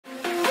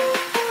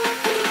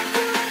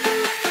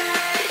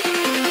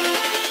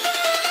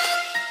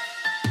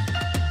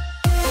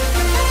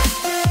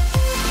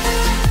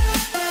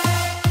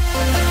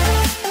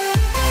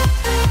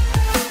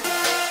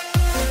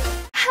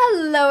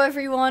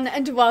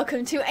and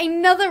welcome to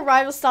another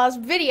Rival Stars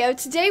video.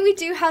 Today we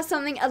do have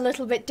something a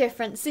little bit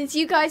different. Since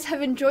you guys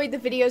have enjoyed the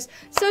videos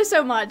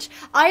so much,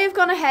 I have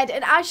gone ahead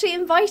and actually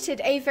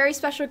invited a very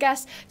special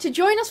guest to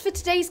join us for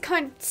today's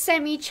kind of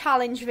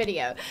semi-challenge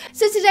video.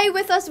 So today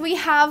with us we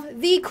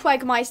have the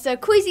Quagmeister.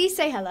 Kweesy,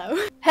 say hello.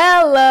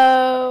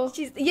 Hello.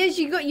 Yes,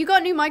 you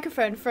got a new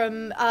microphone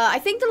from, I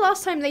think the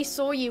last time they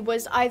saw you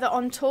was either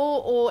on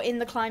tour or in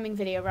the climbing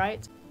video,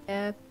 right?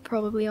 Yeah,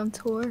 probably on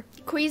tour.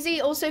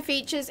 Kweesy also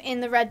features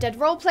in the Red Dead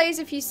roleplays,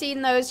 if you've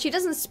seen those. She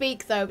doesn't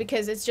speak, though,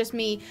 because it's just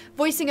me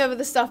voicing over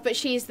the stuff, but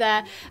she's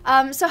there.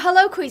 So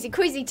hello, Kweesy.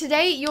 Kweesy,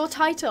 today your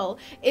title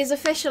is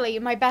officially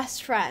my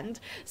best friend.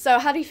 So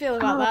how do you feel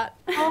about that?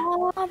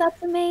 Oh,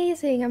 that's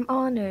amazing. I'm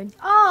honored.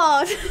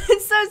 Oh,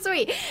 it's so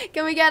sweet.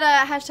 Can we get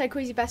a hashtag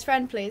Kweesy best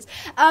friend, please?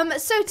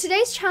 So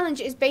today's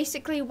challenge is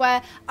basically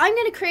where I'm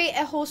going to create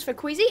a horse for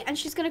Kweesy, and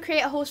she's going to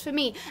create a horse for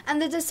me.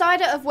 And the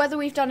decider of whether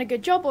we've done a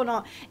good job or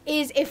not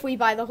is if we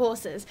buy the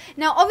horses.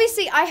 Now,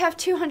 obviously, I have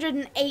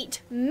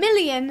 208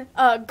 million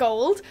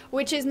gold,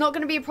 which is not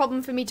going to be a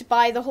problem for me to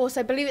buy the horse.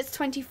 I believe it's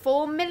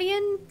 24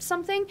 million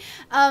something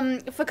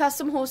for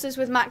custom horses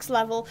with max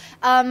level.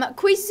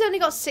 Kweesy's only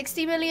got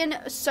 60 million,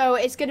 so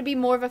it's going to be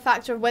more of a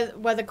factor of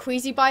whether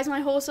Kweesy buys my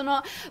horse or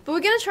not. But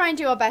we're going to try and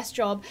do our best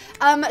job.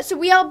 So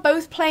we are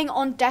both playing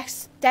on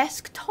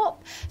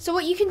desktop. So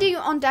what you can do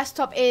on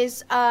desktop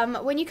is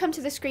when you come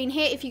to the screen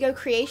here, if you go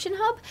creation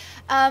hub,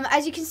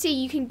 as you can see,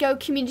 you can go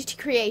community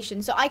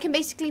creation. So I can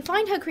basically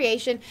find her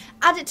creation,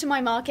 add it to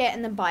my market,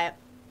 and then buy it.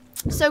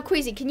 So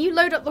Kweesy, can you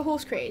load up the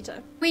horse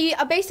creator? We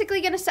are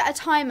basically going to set a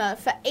timer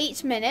for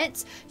 8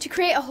 minutes to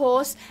create a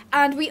horse,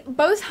 and we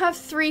both have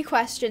 3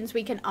 questions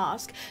we can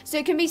ask. So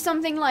it can be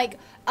something like,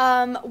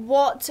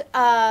 what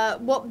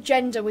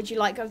gender would you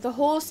like of the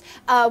horse?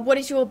 What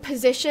is your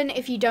position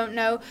if you don't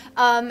know?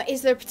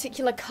 Is there a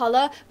particular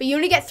color? But you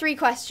only get 3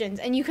 questions,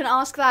 and you can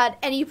ask that at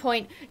any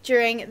point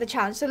during the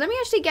challenge. So let me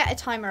actually get a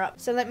timer up.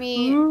 So let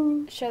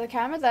me show the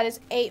camera. That is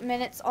 8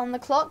 minutes on the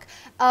clock.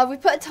 We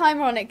put a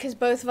timer on it because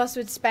both of us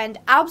would spend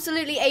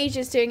absolutely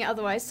ages doing it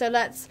otherwise. So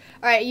let's...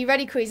 Alright, are you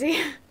ready,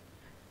 Kweesy?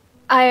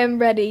 I am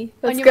ready.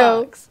 Let's on your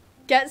go. marks,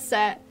 get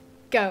set,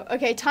 go.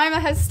 Okay, timer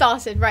has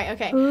started. Right,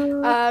 okay.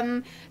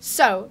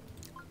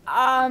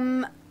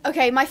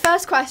 Okay, my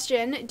first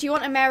question. Do you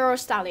want a mare or a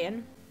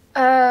stallion?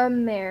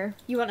 Mare.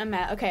 You want a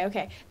mare. Okay.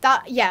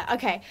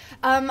 Okay.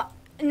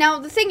 Now,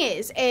 the thing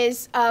is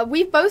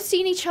we've both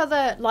seen each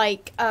other,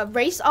 like,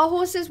 race our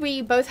horses.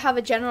 We both have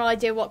a general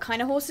idea what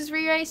kind of horses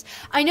we race.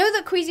 I know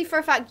that Kweesy, for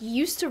a fact,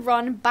 used to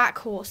run back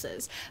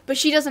horses, but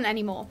she doesn't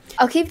anymore.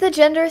 I'll keep the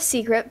gender a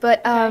secret,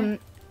 but,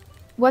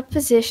 what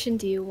position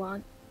do you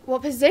want?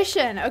 What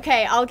position?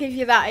 Okay, I'll give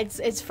you that.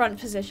 It's front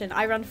position.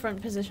 I run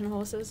front position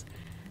horses.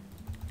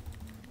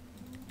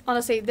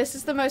 Honestly, this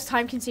is the most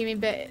time-consuming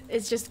bit.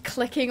 It's just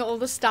clicking all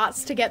the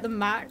stats to get them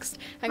maxed.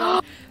 Hang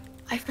on.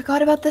 I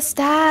forgot about the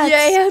stats.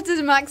 Yeah, you have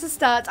to max the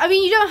stats. I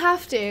mean, you don't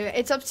have to.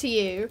 It's up to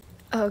you.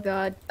 Oh,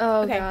 God.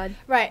 Oh, okay. God.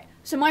 Right.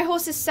 So my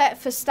horse is set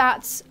for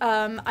stats.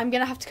 I'm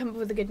going to have to come up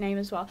with a good name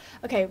as well.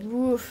 Okay,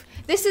 woof.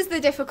 This is the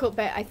difficult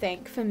bit, I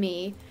think, for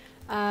me.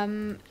 Are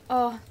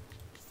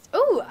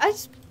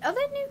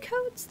there new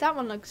codes? That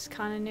one looks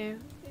kind of new.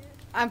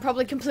 I'm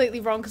probably completely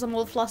wrong because I'm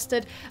all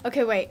flustered.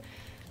 Okay, wait.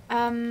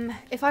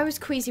 If I was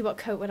Kweesy, what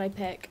coat would I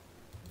pick?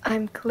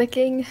 I'm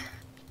clicking.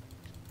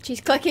 She's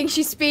clicking.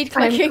 She's speed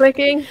clicking. I'm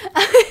clicking.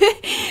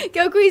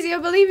 Go, Kweesy. I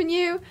believe in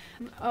you.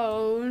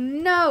 Oh,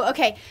 no.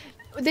 Okay.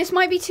 This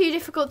might be too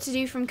difficult to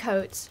do from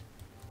coats.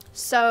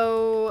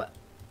 So,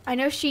 I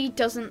know she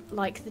doesn't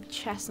like the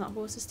chestnut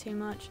horses too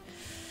much.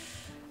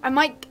 I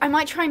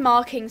might try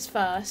markings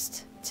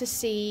first to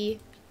see.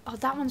 Oh,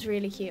 that one's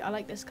really cute. I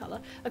like this color.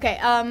 Okay,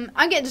 I'm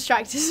getting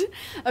distracted.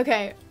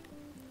 Okay.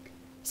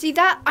 See,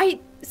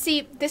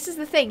 this is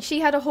the thing.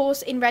 She had a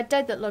horse in Red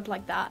Dead that looked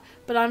like that.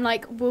 But I'm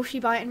like, will she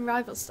buy it in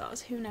Rival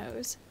Stars? Who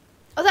knows?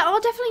 Oh, there are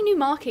definitely new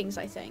markings,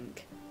 I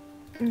think.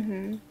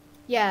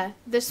 Yeah,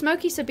 the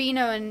Smoky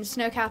Sabino and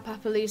Snowcap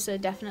Appaloosa are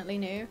definitely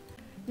new.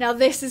 Now,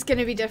 this is going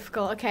to be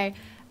difficult. Okay,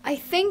 I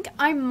think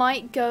I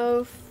might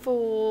go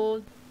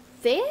for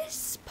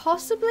this,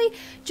 possibly.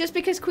 Just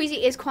because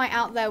Kweesy is quite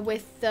out there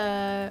with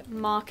the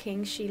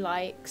markings she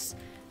likes.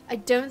 I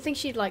don't think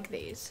she'd like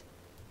these.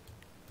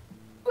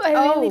 I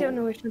really don't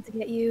know which one to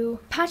get you.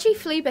 Patchy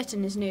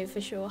Fleabitten is new for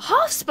sure.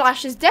 Half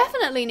Splash is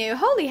definitely new.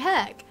 Holy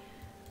heck.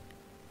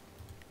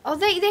 Oh,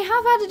 they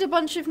have added a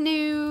bunch of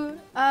new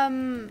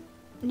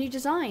new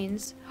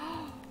designs.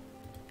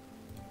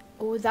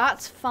 Oh,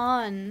 that's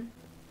fun.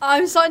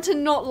 I'm starting to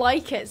not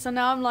like it, so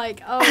now I'm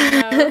like, oh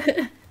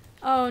no.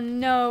 Oh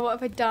no, what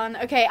have I done?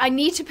 Okay, I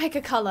need to pick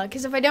a color,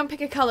 because if I don't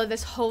pick a color,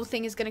 this whole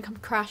thing is going to come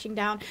crashing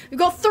down. We've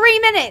got 3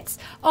 minutes!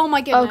 Oh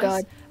my goodness. Oh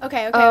god.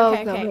 Okay.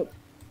 God.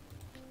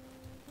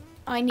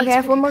 I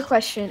have one more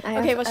question. I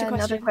have what's your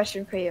another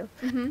question for you.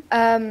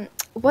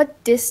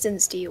 What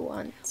distance do you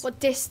want? What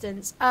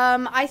distance?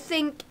 I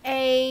think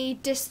a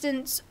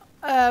distance,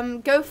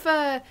 go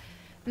for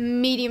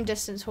medium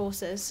distance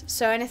horses.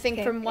 So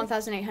anything from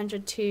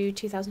 1,800 to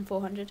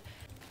 2,400.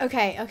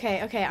 Okay.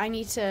 I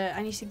need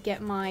to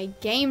get my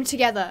game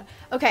together.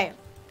 Okay.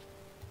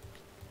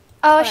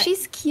 Oh, Alright.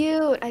 she's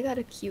cute. I got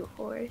a cute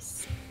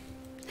horse.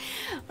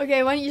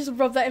 Okay, why don't you just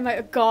rub that in my...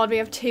 Oh God, we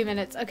have 2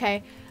 minutes.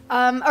 Okay.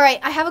 Alright,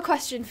 I have a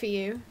question for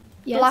you.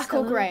 Yes, Black or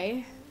hello?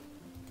 grey?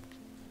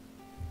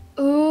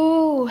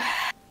 Ooh.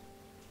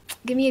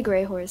 Give me a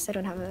gray horse. I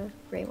don't have a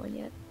gray one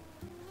yet.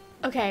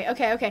 Okay.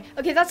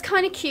 Okay, that's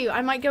kind of cute.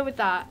 I might go with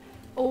that.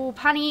 Oh,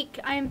 panic.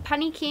 I am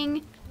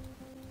panicking.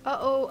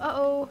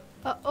 Uh-oh.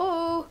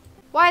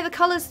 Why are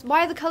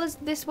the colors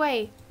this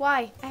way?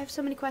 Why? I have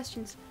so many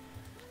questions.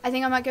 I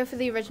think I might go for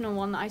the original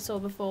one that I saw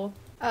before.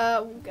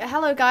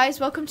 Hello guys,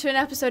 welcome to an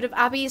episode of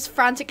Abby's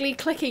frantically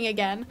clicking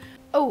again.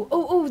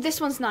 Oh, this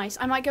one's nice.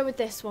 I might go with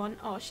this one.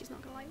 Oh, she's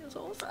not gonna like this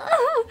horse.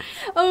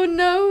 Oh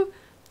no.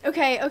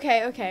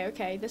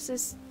 Okay. This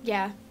is,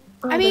 yeah.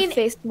 Oh, I mean, the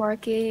face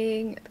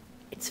marking.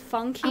 it's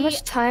funky. How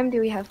much time do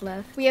we have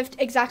left? We have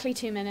exactly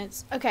 2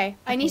 minutes. Okay,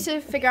 I need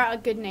to figure out a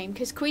good name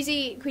because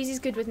Kweesy's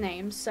good with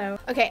names. So,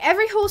 okay,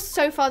 every horse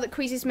so far that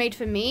Kweesy's made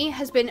for me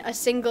has been a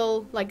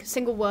single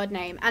word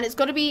name, and it's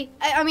got to be.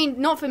 I mean,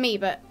 not for me,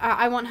 but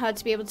I want her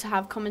to be able to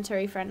have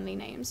commentary friendly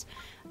names.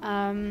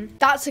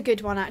 That's a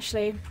good one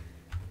actually.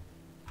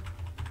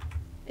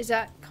 Is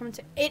that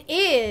commentary? It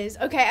is.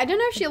 Okay, I don't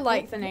know if she'll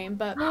like the name,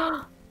 but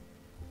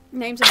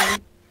names are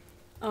names.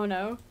 Oh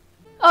no.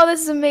 Oh,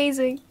 this is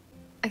amazing.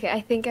 Okay,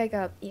 I think I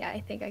got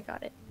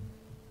it.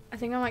 I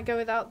think I might go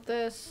without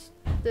this,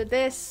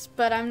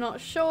 but I'm not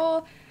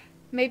sure.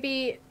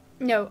 Maybe,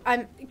 no,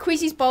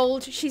 Kweesy's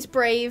bold, she's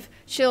brave,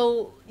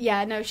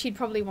 she'd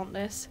probably want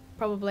this,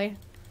 probably.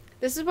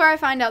 This is where I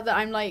find out that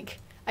I'm like,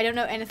 I don't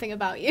know anything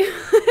about you.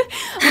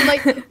 I'm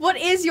like, what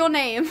is your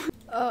name?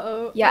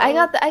 Uh-oh. Yeah,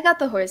 I got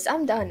the horse.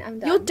 I'm done.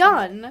 You're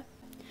done?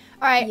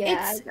 Alright,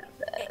 Yeah,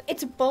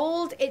 it's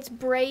bold, it's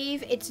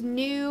brave, it's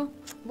new.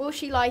 Will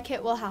she like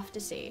it? We'll have to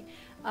see.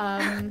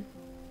 I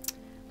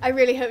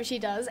really hope she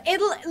does.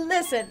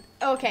 Listen.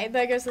 Okay,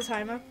 there goes the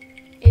timer.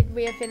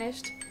 We are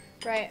finished.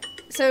 Right.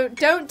 So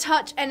don't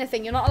touch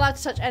anything. You're not allowed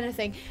to touch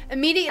anything.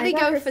 Immediately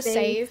go for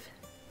save.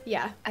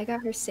 Yeah. I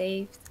got her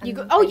saved. You've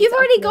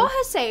already got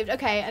her saved.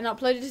 Okay, and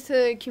uploaded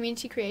to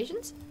community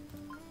creations?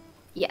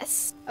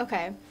 Yes.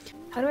 Okay.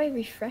 How do I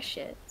refresh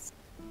it?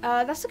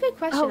 That's a good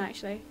question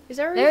actually. Is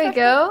there a There we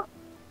go.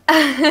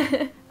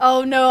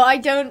 Oh no, I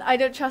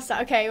don't trust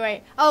that. Okay,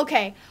 wait.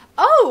 Okay.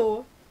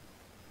 Oh!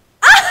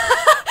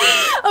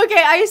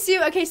 Okay, I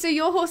assume. Okay, so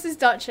your horse is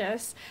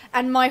Duchess,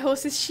 and my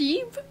horse is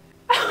Sheep.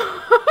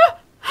 I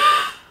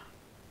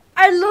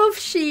love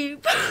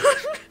Sheep.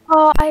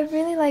 Oh, I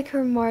really like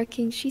her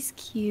marking. She's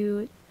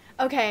cute.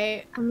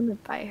 Okay. I'm gonna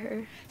buy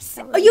her.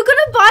 Are you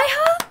gonna buy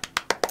her?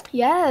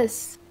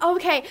 Yes.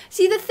 Okay.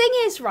 See, the thing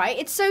is, right?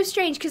 It's so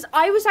strange because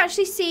I was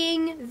actually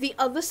seeing the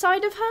other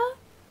side of her.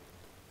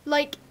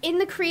 Like in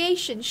the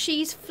creation,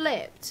 she's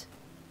flipped.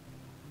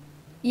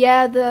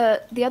 Yeah,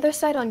 the other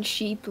side on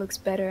Sheep looks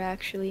better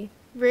actually.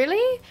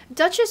 Really?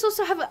 Duchess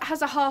also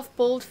has a half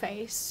bald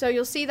face, so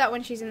you'll see that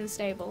when she's in the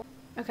stable.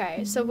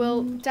 Okay, so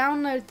we'll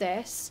download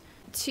this.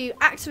 To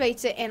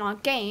activate it in our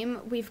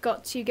game, we've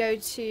got to go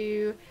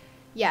to,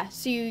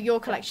 your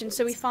collection.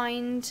 So we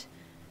find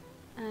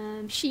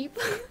Sheep.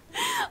 I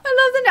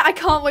love the name. I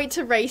can't wait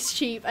to race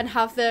Sheep and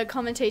have the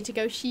commentator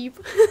go Sheep.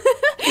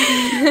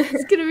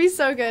 It's gonna be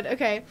so good.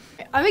 Okay,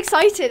 I'm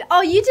excited.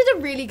 Oh, you did a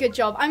really good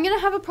job. I'm gonna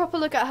have a proper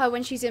look at her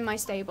when she's in my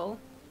stable.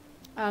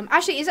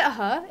 Actually, is it a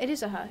her? It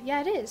is a her.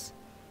 Yeah, it is.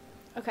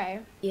 Okay.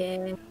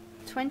 Yeah.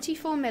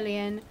 24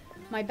 million.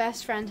 My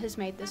best friend has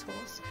made this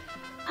horse.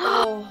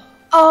 Oh.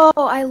 Oh,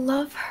 I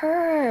love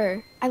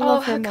her. I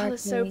love her. Her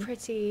color's so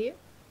pretty.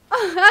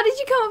 Oh, how did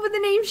you come up with the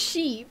name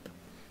Sheep?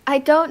 I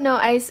don't know.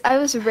 I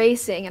was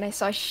racing and I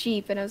saw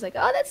Sheep and I was like,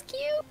 oh, that's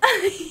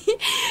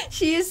cute.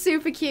 She is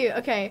super cute.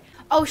 Okay.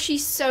 Oh,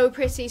 she's so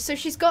pretty. So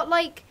she's got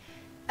like,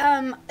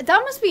 that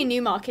must be a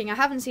new marking. I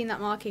haven't seen that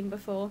marking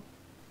before.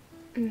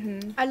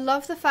 I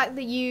love the fact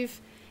that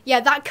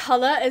that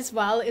color as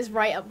well is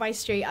right up my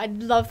street. I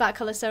love that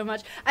color so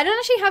much. I don't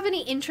actually have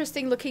any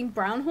interesting looking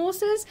brown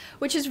horses,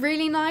 which is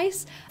really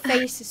nice.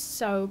 Face is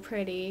so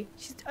pretty.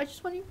 I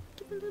just want to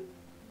give her a little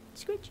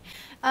scritch.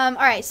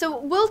 Alright, so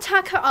we'll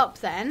tack her up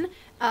then,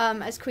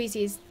 as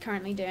Kweesy is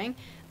currently doing.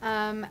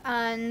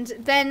 And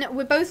then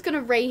we're both going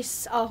to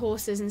race our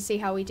horses and see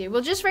how we do.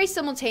 We'll just race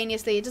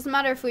simultaneously. It doesn't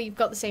matter if we've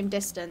got the same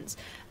distance.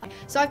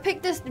 So I've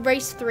picked this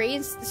race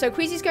 3. So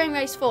Kweesy's going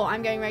race 4.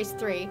 I'm going race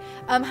 3.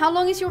 How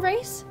long is your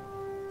race?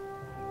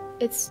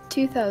 It's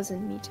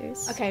 2,000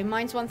 meters. Okay,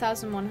 mine's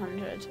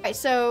 1,100. Okay,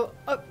 so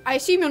I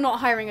assume you're not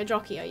hiring a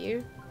jockey, are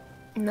you?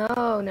 No,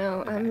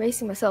 okay. I'm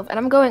racing myself, and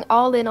I'm going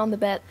all in on the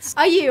bets.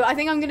 Are you? I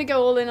think I'm going to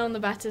go all in on the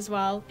bet as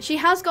well. She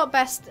has got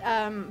best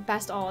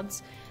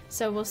odds.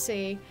 So we'll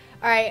see.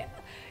 Alright.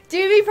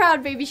 Do be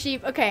proud, baby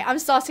sheep. Okay, I'm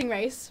starting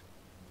race.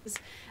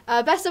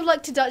 Best of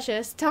luck to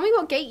Duchess. Tell me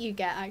what gate you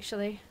get,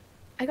 actually.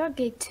 I got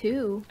gate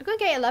 2. I got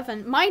gate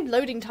 11. My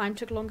loading time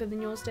took longer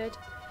than yours did.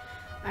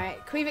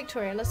 Alright, Queen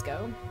Victoria, let's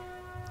go.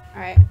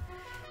 Alright.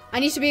 I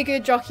need to be a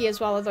good jockey as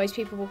well, otherwise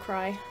people will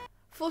cry.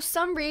 For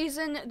some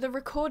reason, the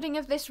recording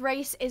of this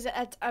race is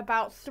at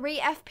about 3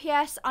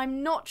 FPS.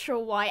 I'm not sure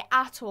why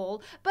at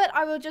all, but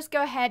I will just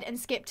go ahead and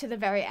skip to the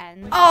very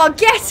end. Oh,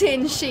 get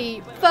in,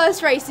 sheep!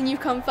 First race and you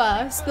come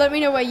first. Let me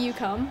know where you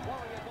come.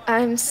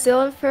 I'm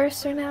still in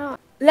first right now.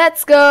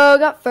 Let's go,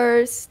 got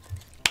first.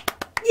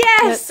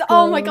 Yes!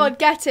 Oh my god,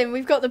 get in.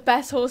 We've got the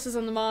best horses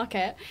on the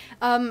market.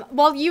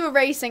 While you were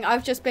racing,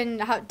 I've just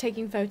been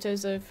taking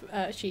photos of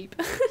sheep.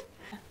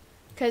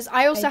 Because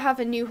I also have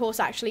a new horse,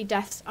 actually,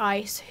 Death's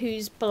Ice,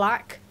 who's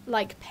black,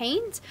 like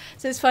paint.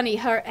 So it's funny,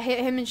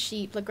 him and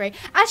sheep look great.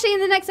 Actually, in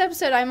the next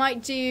episode, I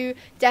might do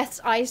Death's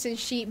Ice and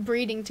sheep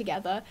breeding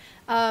together.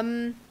 Should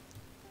I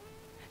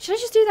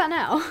just do that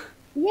now?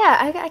 Yeah,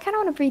 I kind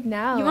of want to breed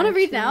now. You want to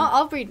breed now?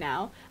 I'll breed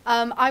now.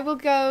 I will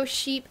go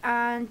sheep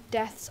and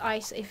Death's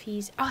Ice if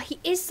he's... Oh, he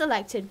is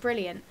selected.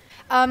 Brilliant.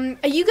 Are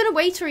you going to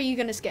wait or are you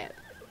going to skip?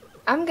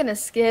 I'm going to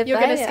skip. You're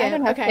going to skip. I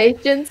don't have okay.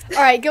 patience.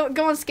 All right,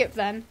 go on skip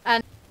then.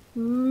 And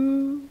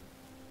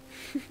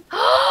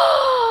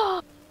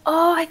Oh,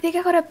 I think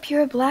I got a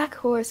pure black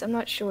horse. I'm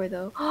not sure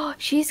though. Oh,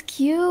 she's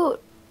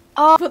cute.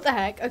 Oh, what the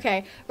heck?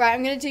 Okay, right.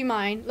 I'm gonna do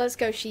mine. Let's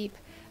go sheep.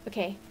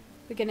 Okay,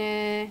 we're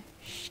gonna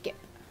skip.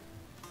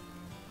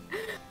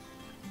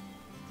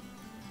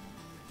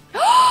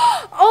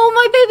 Oh,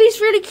 my baby's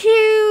really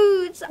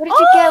cute. What did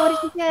you get?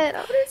 What did you get?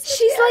 Oh,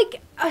 she's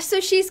like, so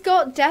she's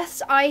got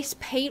Death's Ice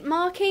paint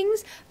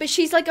markings, but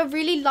she's like a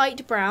really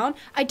light brown.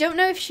 I don't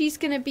know if she's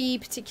gonna be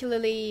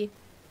particularly,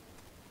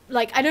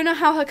 like, I don't know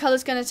how her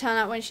color's gonna turn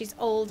out when she's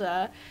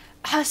older.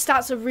 Her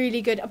stats are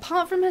really good.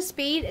 Apart from her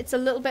speed, it's a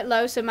little bit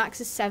low, so max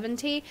is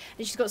 70,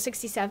 and she's got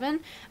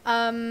 67.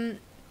 I'm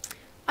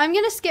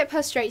gonna skip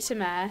her straight to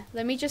mare.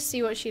 Let me just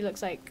see what she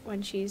looks like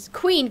when she's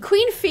Queen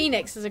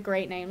Phoenix is a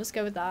great name. Let's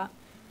go with that.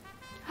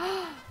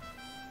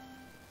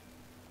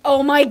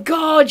 Oh my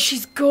god,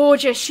 she's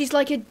gorgeous. She's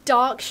like a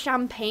dark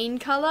champagne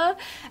color,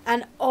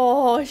 and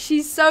oh,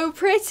 she's so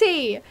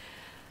pretty.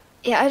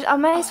 Yeah, I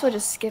might as well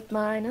just skip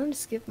mine. I'm gonna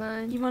skip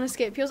mine. You want to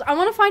skip yours? I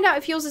want to find out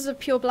if yours is a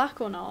pure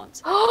black or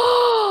not.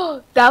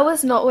 Oh, that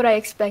was not what I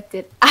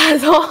expected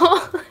at all.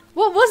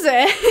 What was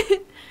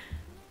it?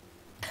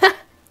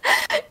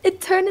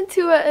 It turned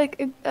into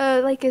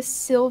like a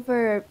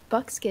silver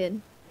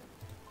buckskin.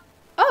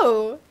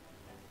 Oh,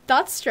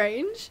 that's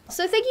strange.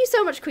 So thank you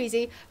so much,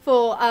 Kweesy,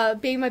 for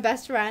being my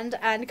best friend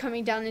and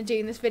coming down and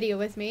doing this video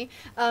with me.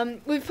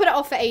 We've put it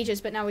off for ages,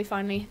 but now we've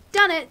finally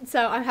done it,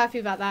 so I'm happy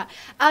about that.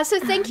 So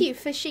thank you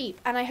for sheep,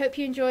 and I hope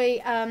you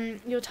enjoy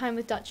your time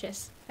with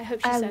Duchess. I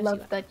hope she serves you. I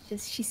love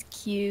Duchess. She's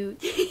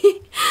cute.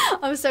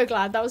 I'm so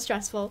glad. That was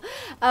stressful.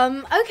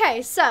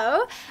 Okay,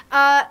 so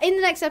in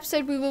the next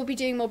episode, we will be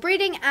doing more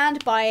breeding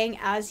and buying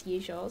as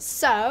usual.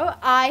 So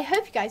I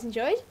hope you guys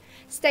enjoyed.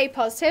 Stay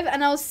positive,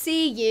 and I'll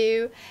see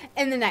you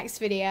in the next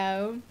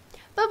video.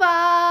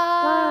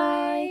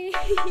 Bye-bye.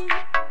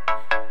 Bye.